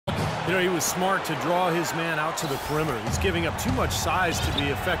You know, he was smart to draw his man out to the perimeter. He's giving up too much size to be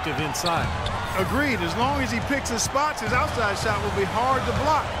effective inside. Agreed. As long as he picks his spots, his outside shot will be hard to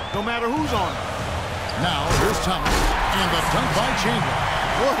block, no matter who's on him. Now, here's Thomas, and the dunk by Chandler.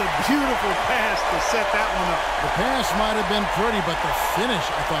 What a beautiful pass to set that one up. The pass might have been pretty, but the finish,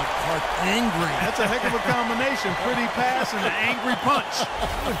 I thought, caught angry. That's a heck of a combination. Pretty pass and an angry punch.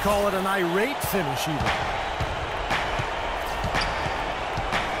 I would call it an irate finish even.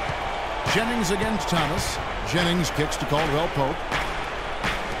 Jennings against Thomas. Jennings kicks to Caldwell Pope.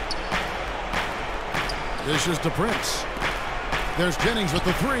 This is to Prince. There's Jennings with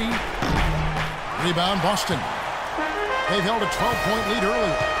the three. Rebound, Boston. They've held a 12-point lead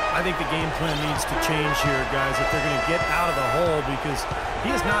earlier. I think the game plan needs to change here, guys, if they're going to get out of the hole, because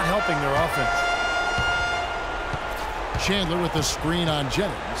he is not helping their offense. Chandler with the screen on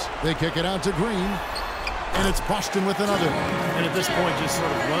Jennings. They kick it out to Green. And it's Boston with another. And at this point, just sort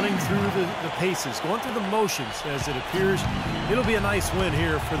of running through the paces, going through the motions, as it appears it'll be a nice win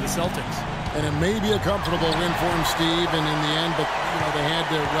here for the Celtics. And it may be a comfortable win for him, Steve, and in the end, but they had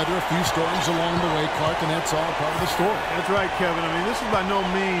to weather a few storms along the way, Clark, and that's all part of the story. That's right, Kevin. I mean, this is by no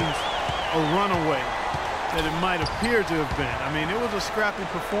means a runaway that it might appear to have been. I mean, it was a scrappy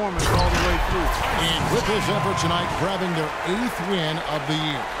performance all the way through. And with this effort tonight, grabbing their 8th win of the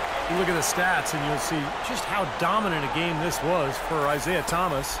year. You look at the stats, and you'll see just how dominant a game this was for Isaiah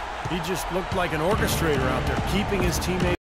Thomas. He just looked like an orchestrator out there, keeping his teammates